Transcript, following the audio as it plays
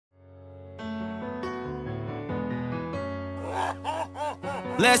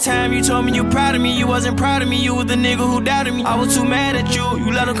Last time you told me you proud of me, you wasn't proud of me. You was the nigga who doubted me. I was too mad at you.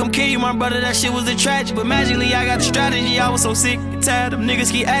 You let him come kill you, my brother. That shit was a tragic. But magically I got the strategy. I was so sick and tired of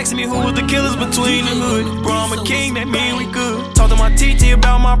niggas keep asking me who was the killers between the hood. Bro, I'm a king, that mean we good. Talk to my TT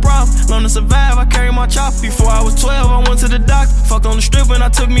about my problems. Learn to survive, I carry my chopper. Before I was 12, I went to the doctor. Fucked on the strip and I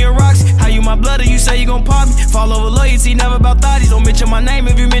took me a Roxy. How you my blood, you say you gon' pop me? Fall over loyalty, never about thotties. Don't mention my name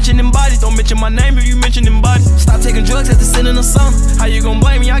if you mention them bodies. Don't mention my name if you mention them bodies. Stop taking drugs at the sin in the summer. How you gon'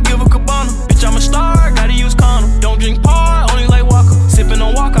 blame me? I give a cabana. Bitch, I'm a star, gotta use condom. Don't drink par, only like Walker. Sippin'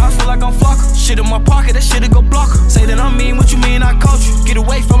 on Walker, I feel like I'm Flocker. Shit in my pocket, that shit'll go block her. Say that I'm mean, what you mean I coach you? Get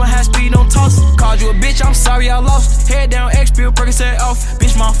away from a high speed, don't toss it. Called you a bitch, I'm sorry I lost it. Head down, X pill, Percocet off.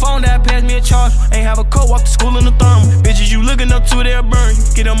 Bitch, my phone that passed me a charge. Ain't have a coat, walk to school in the thermal. Bitches you looking up to, they'll burn you.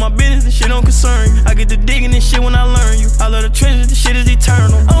 Get on my business, this shit don't concern you. I get to digging this shit when I learn you. I love the trenches, this shit is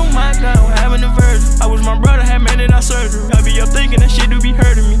eternal. Oh my God, I'm having a virgin. I wish my brother had made it out surgery. I be up thinking that shit do be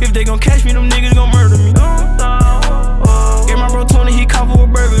hurting me. If they gon' catch me, them niggas gon' murder me. Get my bro 20, he caught for a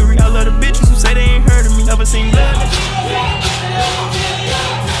burglary. I love the bitches who say they ain't heard of me. Never seen blood.